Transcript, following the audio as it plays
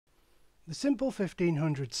The Simple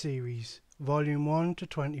 1500 series, Volume 1 to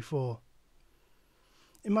 24.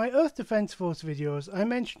 In my Earth Defense Force videos, I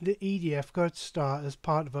mentioned that EDF got its start as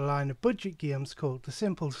part of a line of budget games called the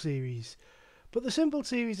Simple series. But the Simple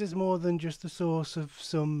series is more than just the source of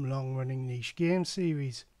some long-running niche game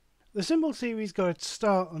series. The Simple series got its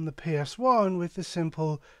start on the PS1 with the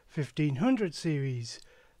Simple 1500 series,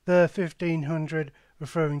 the 1500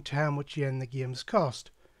 referring to how much yen the games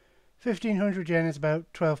cost. 1500 yen is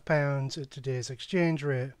about £12 at today's exchange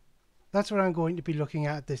rate. That's what I'm going to be looking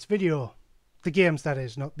at this video. The games, that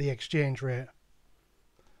is, not the exchange rate.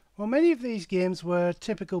 While many of these games were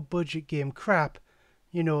typical budget game crap,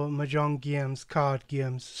 you know, mahjong games, card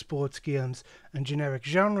games, sports games, and generic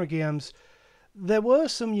genre games, there were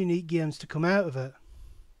some unique games to come out of it.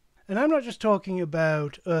 And I'm not just talking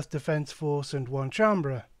about Earth Defense Force and One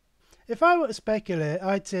Chambra. If I were to speculate,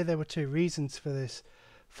 I'd say there were two reasons for this.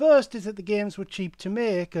 First is that the games were cheap to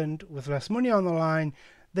make, and with less money on the line,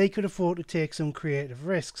 they could afford to take some creative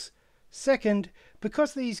risks. Second,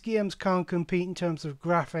 because these games can't compete in terms of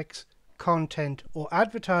graphics, content, or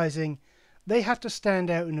advertising, they had to stand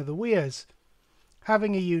out in other ways.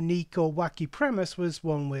 Having a unique or wacky premise was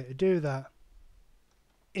one way to do that.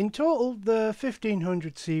 In total, the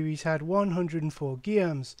 1500 series had 104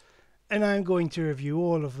 games, and I'm going to review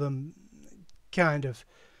all of them, kind of.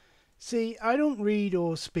 See, I don't read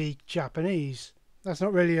or speak Japanese. That's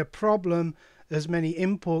not really a problem. As many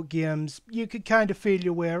import games, you could kind of feel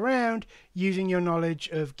your way around using your knowledge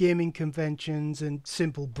of gaming conventions and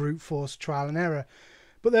simple brute force trial and error.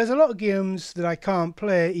 But there's a lot of games that I can't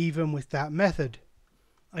play even with that method.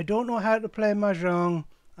 I don't know how to play mahjong.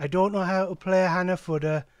 I don't know how to play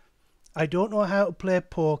hanafuda. I don't know how to play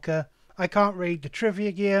poker. I can't read the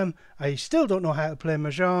trivia game. I still don't know how to play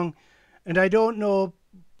mahjong. And I don't know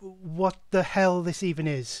what the hell this even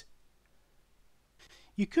is.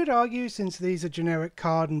 You could argue, since these are generic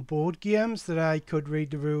card and board games, that I could read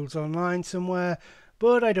the rules online somewhere,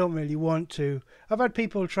 but I don't really want to. I've had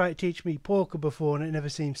people try to teach me poker before and it never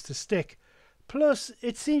seems to stick. Plus,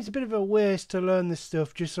 it seems a bit of a waste to learn this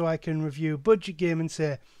stuff just so I can review a budget game and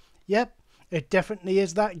say, yep, it definitely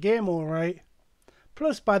is that game alright.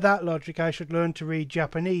 Plus, by that logic, I should learn to read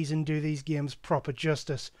Japanese and do these games proper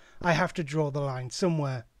justice. I have to draw the line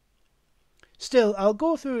somewhere. Still, I'll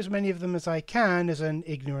go through as many of them as I can as an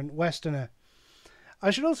ignorant Westerner.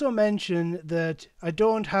 I should also mention that I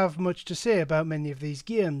don't have much to say about many of these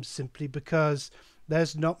games, simply because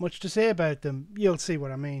there's not much to say about them. You'll see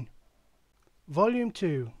what I mean. Volume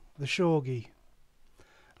 2, The Shogi.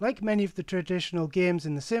 Like many of the traditional games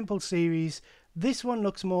in the Simple series, this one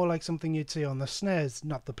looks more like something you'd see on the SNES,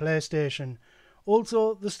 not the PlayStation.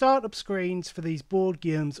 Also, the startup screens for these board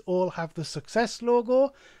games all have the Success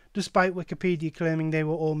logo, despite Wikipedia claiming they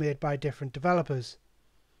were all made by different developers.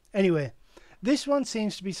 Anyway, this one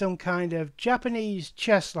seems to be some kind of Japanese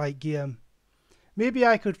chess-like game. Maybe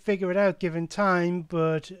I could figure it out given time,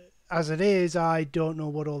 but as it is, I don't know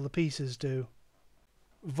what all the pieces do.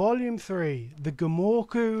 Volume 3, The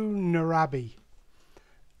Gomoku Narabi.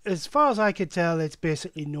 As far as I could tell, it's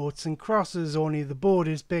basically noughts and crosses, only the board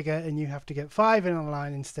is bigger and you have to get 5 in a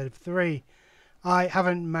line instead of 3. I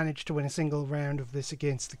haven't managed to win a single round of this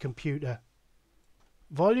against the computer.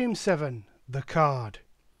 Volume 7, The Card.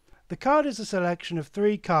 The Card is a selection of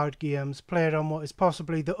 3 card games played on what is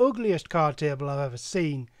possibly the ugliest card table I've ever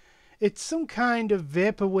seen. It's some kind of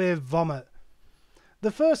vaporwave vomit. The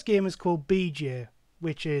first game is called BJ,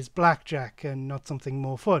 which is blackjack and not something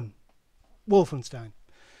more fun. Wolfenstein.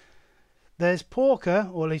 There's poker,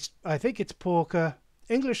 or at least I think it's poker.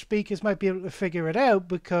 English speakers might be able to figure it out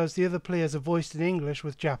because the other players are voiced in English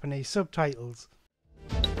with Japanese subtitles.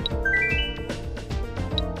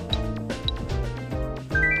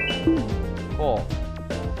 Call.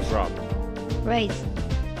 Drop. Raise.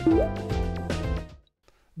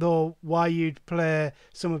 Though why you'd play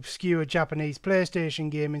some obscure Japanese PlayStation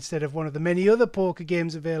game instead of one of the many other poker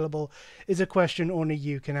games available is a question only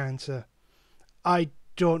you can answer. I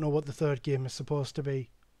don't know what the third game is supposed to be.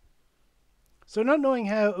 So not knowing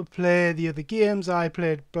how to play the other games, I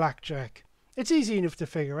played blackjack. It's easy enough to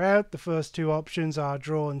figure out. The first 2 options are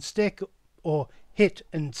draw and stick, or hit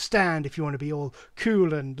and stand if you want to be all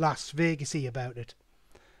cool and Las Vegas-y about it.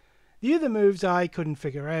 The other moves I couldn't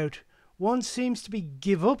figure out. One seems to be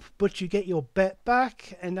give up, but you get your bet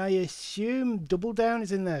back, and I assume double down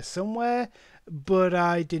is in there somewhere, but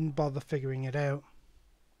I didn't bother figuring it out.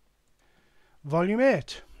 Volume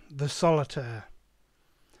 8, The Solitaire.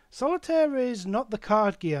 Solitaire is not the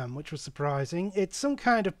card game, which was surprising. It's some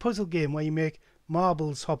kind of puzzle game where you make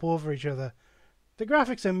marbles hop over each other. The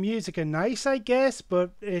graphics and music are nice, I guess,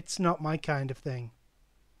 but it's not my kind of thing.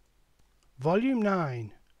 Volume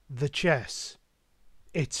 9, The Chess.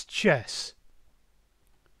 It's chess.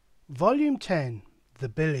 Volume 10, The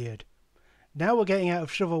Billiard. Now we're getting out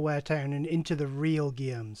of Shovelware Town and into the real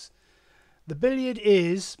games. The Billiard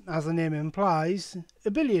is, as the name implies, a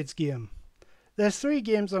billiards game. There's 3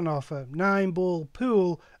 games on offer: 9-ball,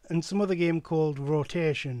 pool, and some other game called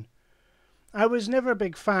Rotation. I was never a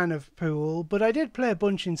big fan of pool, but I did play a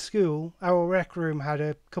bunch in school. Our rec room had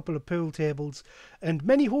a couple of pool tables and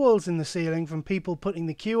many holes in the ceiling from people putting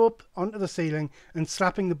the cue up onto the ceiling and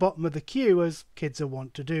slapping the bottom of the cue, as kids are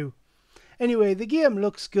wont to do. Anyway, the game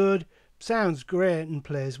looks good, sounds great and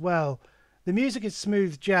plays well. The music is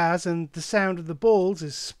smooth jazz and the sound of the balls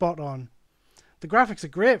is spot on. The graphics are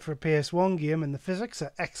great for a PS1 game and the physics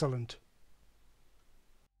are excellent.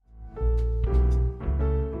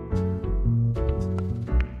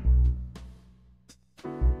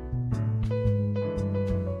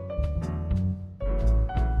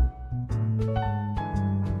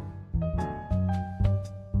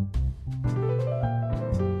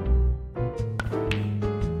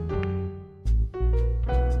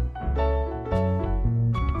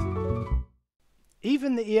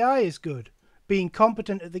 Even the AI is good, being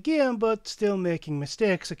competent at the game but still making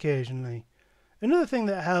mistakes occasionally. Another thing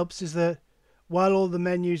that helps is that while all the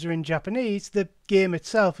menus are in Japanese, the game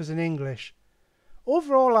itself is in English.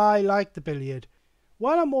 Overall, I like the Billiard.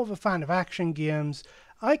 While I'm more of a fan of action games,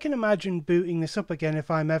 I can imagine booting this up again if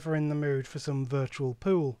I'm ever in the mood for some virtual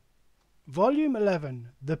pool. Volume 11,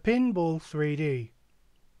 The Pinball 3D.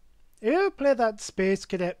 You ever play that Space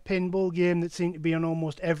Cadet pinball game that seemed to be on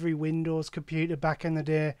almost every Windows computer back in the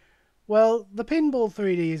day? Well, the Pinball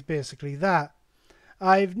 3D is basically that.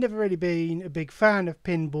 I've never really been a big fan of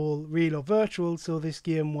pinball, real or virtual, so this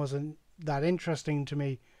game wasn't that interesting to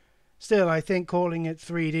me. Still, I think calling it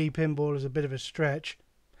 3D pinball is a bit of a stretch.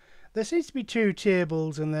 There seems to be 2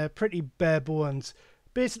 tables and they're pretty bare bones.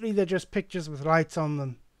 Basically, they're just pictures with lights on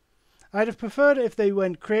them. I'd have preferred it if they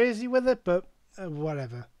went crazy with it, but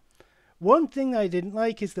whatever. One thing I didn't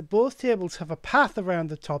like is that both tables have a path around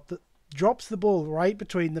the top that drops the ball right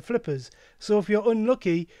between the flippers, so if you're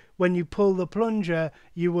unlucky, when you pull the plunger,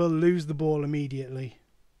 you will lose the ball immediately.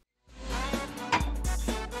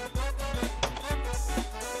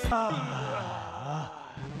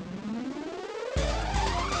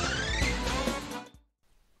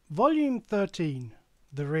 Volume 13,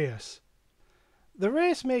 The Race. The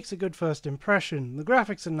Race makes a good first impression. The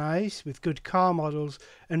graphics are nice, with good car models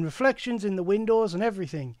and reflections in the windows and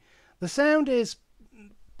everything. The sound is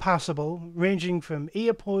passable, ranging from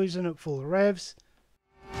ear poison at full revs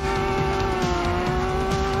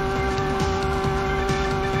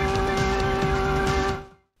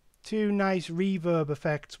to nice reverb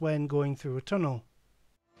effects when going through a tunnel.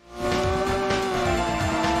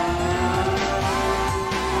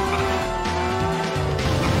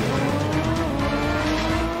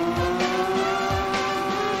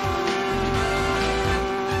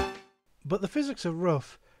 But the physics are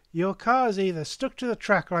rough. Your car is either stuck to the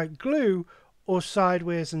track like glue or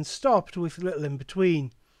sideways and stopped with little in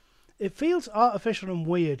between. It feels artificial and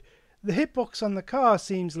weird. The hitbox on the car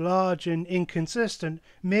seems large and inconsistent,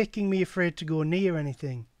 making me afraid to go near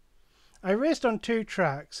anything. I raced on 2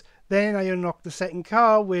 tracks, then I unlocked the second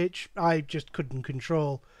car, which I just couldn't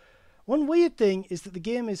control. One weird thing is that the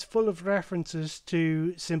game is full of references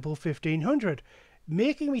to Simple 1500,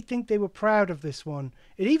 making me think they were proud of this one.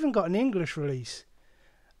 It even got an English release.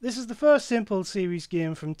 This is the first Simple series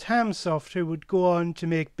game from Tamsoft, who would go on to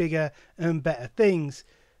make bigger and better things.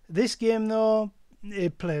 This game though,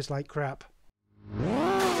 it plays like crap.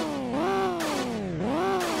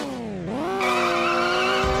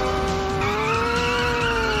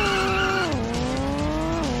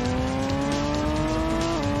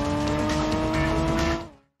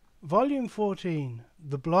 Volume 14,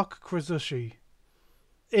 The Block Krasushi.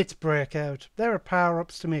 It's Breakout. There are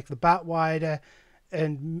power-ups to make the bat wider,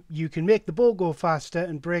 and you can make the ball go faster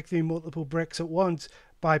and break through multiple bricks at once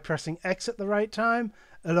by pressing X at the right time,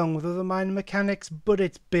 along with other minor mechanics, but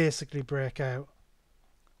it's basically Breakout.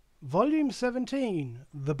 Volume 17,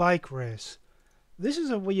 The Bike Race. This is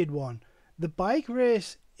a weird one. The Bike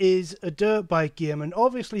Race is a dirt bike game and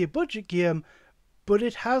obviously a budget game, but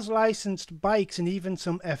it has licensed bikes and even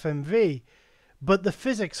some FMV. But the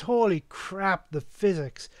physics, holy crap, the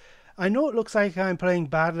physics. I know it looks like I'm playing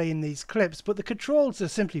badly in these clips, but the controls are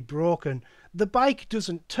simply broken. The bike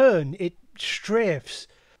doesn't turn, it strafes.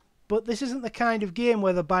 But this isn't the kind of game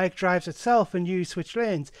where the bike drives itself and you switch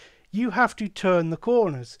lanes. You have to turn the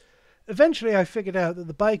corners. Eventually I figured out that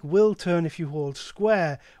the bike will turn if you hold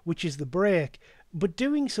square, which is the brake, but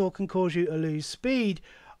doing so can cause you to lose speed.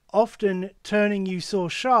 often turning you so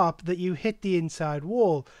sharp that you hit the inside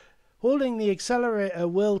wall. Holding the accelerator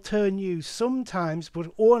will turn you sometimes,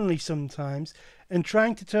 but only sometimes, and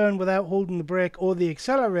trying to turn without holding the brake or the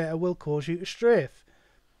accelerator will cause you to strafe.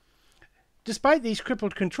 Despite these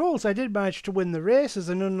crippled controls, I did manage to win the races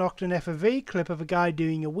and unlocked an FOV clip of a guy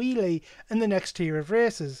doing a wheelie in the next tier of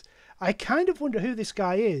races. I kind of wonder who this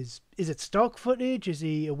guy is. Is it stock footage? Is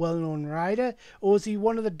he a well-known rider? Or is he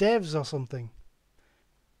one of the devs or something?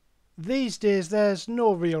 These days there's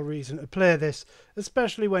no real reason to play this,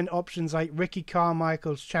 especially when options like Ricky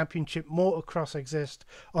Carmichael's Championship Motocross exist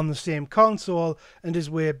on the same console and is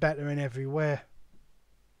way better in every way.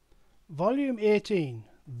 Volume 18.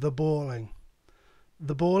 The Bowling.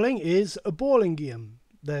 The Bowling is a bowling game.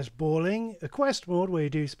 There's bowling, a quest mode where you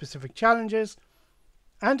do specific challenges,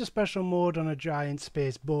 and a special mode on a giant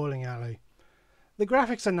space bowling alley. The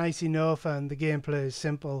graphics are nice enough and the gameplay is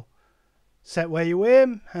simple. Set where you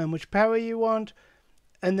aim, how much power you want,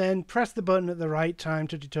 and then press the button at the right time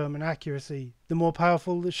to determine accuracy. The more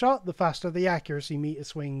powerful the shot, the faster the accuracy meter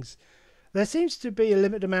swings. There seems to be a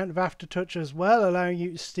limited amount of aftertouch as well, allowing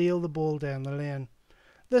you to steal the ball down the lane.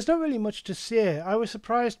 There's not really much to say. I was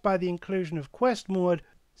surprised by the inclusion of quest mode,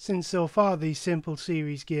 since so far these simple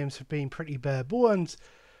series games have been pretty bare bones,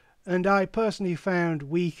 and I personally found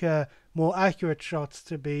weaker, more accurate shots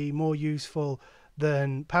to be more useful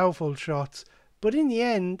than powerful shots, but in the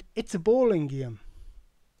end, it's a bowling game.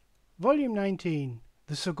 Volume 19,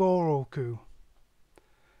 The Sugoroku.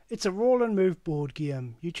 It's a roll and move board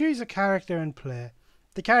game. You choose a character and play.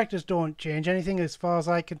 The characters don't change anything as far as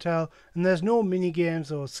I can tell, and there's no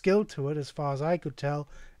mini-games or skill to it as far as I could tell.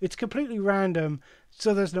 It's completely random,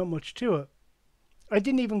 so there's not much to it. I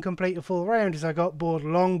didn't even complete a full round as I got bored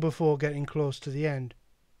long before getting close to the end.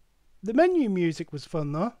 The menu music was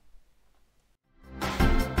fun though.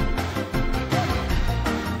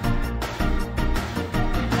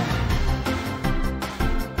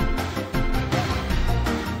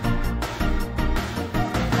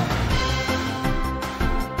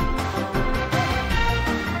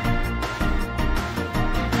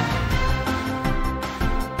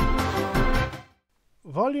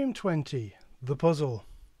 Volume 20, The Puzzle.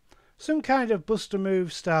 Some kind of Buster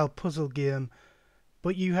Move style puzzle game,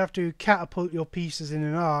 but you have to catapult your pieces in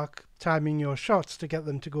an arc, timing your shots to get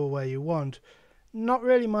them to go where you want. Not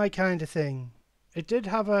really my kind of thing. It did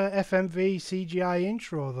have a FMV CGI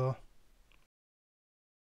intro though.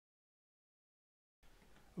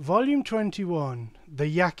 Volume 21,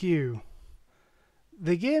 The Yaku.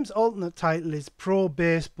 The game's alternate title is Pro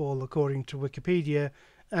Baseball according to Wikipedia,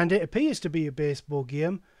 and it appears to be a baseball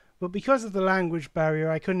game, but because of the language barrier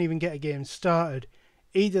I couldn't even get a game started.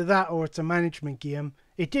 Either that or it's a management game.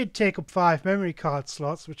 It did take up 5 memory card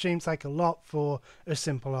slots, which seems like a lot for a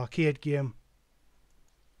simple arcade game.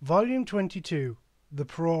 Volume 22, The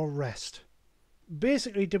Pro Rest.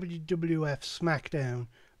 Basically WWF SmackDown,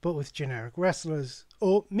 but with generic wrestlers.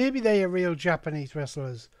 Or maybe they are real Japanese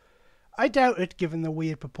wrestlers. I doubt it given the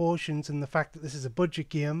weird proportions and the fact that this is a budget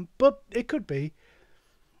game, but it could be.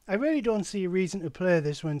 I really don't see a reason to play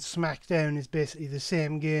this when SmackDown is basically the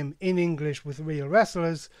same game in English with real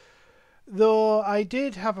wrestlers, though I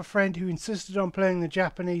did have a friend who insisted on playing the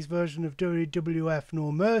Japanese version of WWF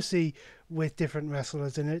No Mercy with different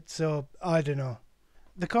wrestlers in it, so I don't know.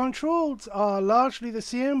 The controls are largely the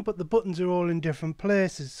same, but the buttons are all in different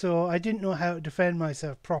places, so I didn't know how to defend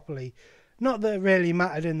myself properly. Not that it really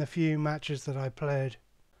mattered in the few matches that I played.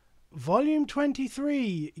 Volume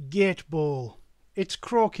 23, Gate Bowl. It's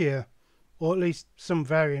croquet, or at least some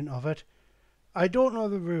variant of it. I don't know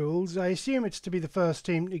the rules. I assume it's to be the first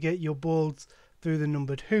team to get your balls through the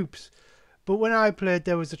numbered hoops. But when I played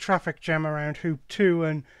there was a traffic jam around hoop 2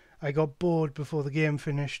 and I got bored before the game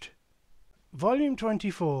finished. Volume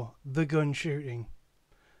 24, The Gun Shooting.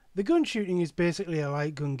 The gun shooting is basically a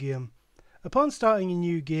light gun game. Upon starting a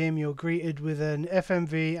new game you're greeted with an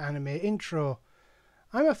FMV anime intro.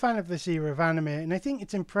 I'm a fan of this era of anime, and I think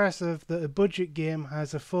it's impressive that a budget game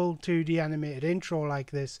has a full 2D animated intro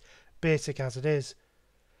like this, basic as it is.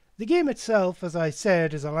 The game itself, as I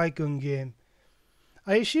said, is a light gun game.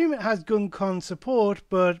 I assume it has GunCon support,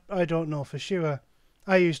 but I don't know for sure.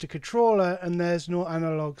 I used a controller and there's no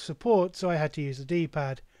analog support, so I had to use a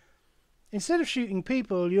D-pad. Instead of shooting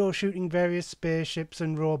people, you're shooting various spaceships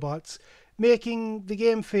and robots, making the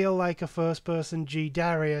game feel like a first-person G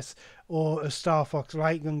Darius or a Star Fox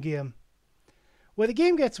light gun game. Where the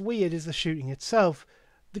game gets weird is the shooting itself.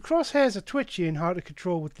 The crosshairs are twitchy and hard to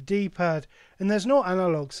control with the D-pad, and there's no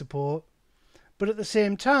analog support. But at the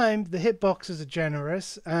same time, the hitboxes are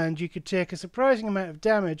generous, and you could take a surprising amount of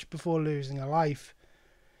damage before losing a life.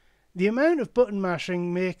 The amount of button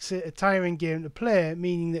mashing makes it a tiring game to play,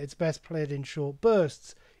 meaning that it's best played in short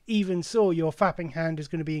bursts. Even so, your fapping hand is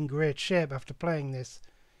going to be in great shape after playing this.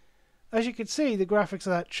 As you can see, the graphics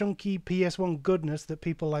are that chunky PS1 goodness that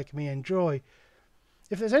people like me enjoy.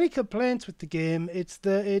 If there's any complaints with the game, it's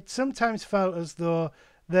that it sometimes felt as though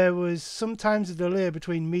there was sometimes a delay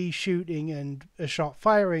between me shooting and a shot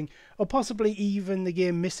firing, or possibly even the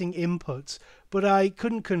game missing inputs, but I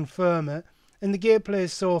couldn't confirm it, and the gameplay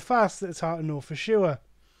is so fast that it's hard to know for sure.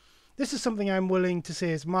 This is something I'm willing to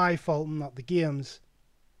say is my fault and not the game's.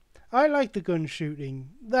 I like the gun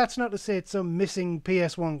shooting. That's not to say it's some missing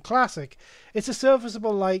PS1 classic. It's a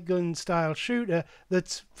serviceable light gun style shooter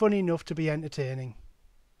that's fun enough to be entertaining.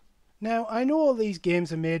 Now, I know all these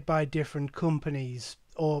games are made by different companies,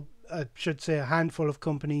 or I should say a handful of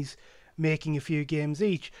companies making a few games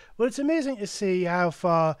each, but it's amazing to see how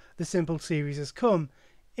far the Simple series has come.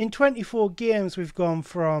 In 24 games we've gone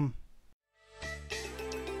from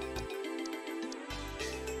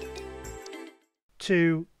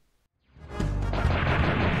to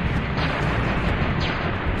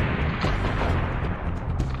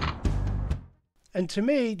and to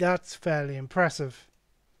me that's fairly impressive.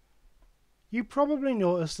 You probably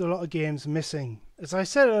noticed a lot of games missing. As I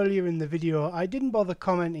said earlier in the video, I didn't bother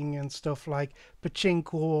commenting on stuff like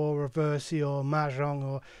Pachinko or Reversi or Mahjong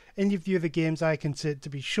or any of the other games I consider to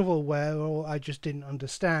be shovelware or I just didn't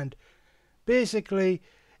understand. Basically,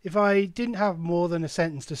 if I didn't have more than a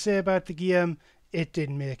sentence to say about the game, it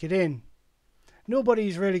didn't make it in.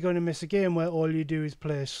 Nobody's really going to miss a game where all you do is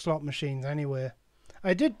play slot machines anyway.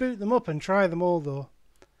 I did boot them up and try them all though.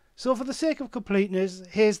 So for the sake of completeness,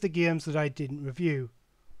 here's the games that I didn't review.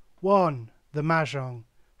 1. The Mahjong.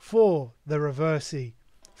 4. The Reversi.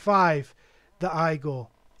 5. The Igo.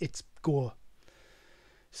 It's Go.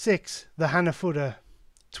 6. The Hanafuda.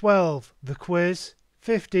 12. The Quiz.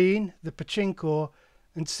 15. The Pachinko.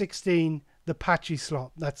 And 16. The Patchy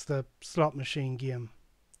Slot. That's the slot machine game.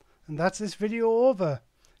 And that's this video over.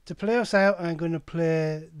 To play us out, I'm going to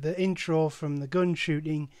play the intro from the gun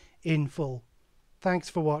shooting in full. Thanks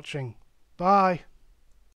for watching. Bye.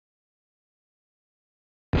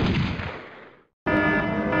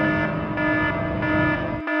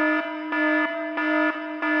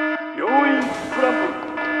 病院スクランブル。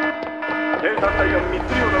警察隊が密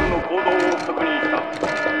漁団の行動を確認した。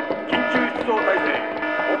緊急出動態勢。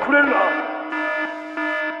遅れるな。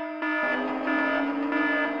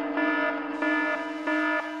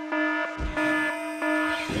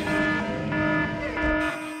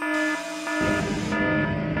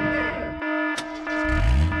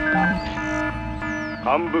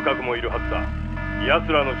幹部格もいるはずだ。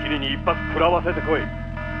奴らの尻に一発食らわせてこい。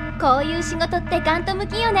こういう仕事ってガンと向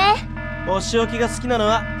きよね。お仕置きが好きなの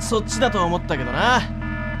はそっちだと思ったけどな。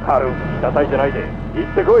軽く叩いてないで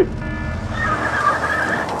行ってこい。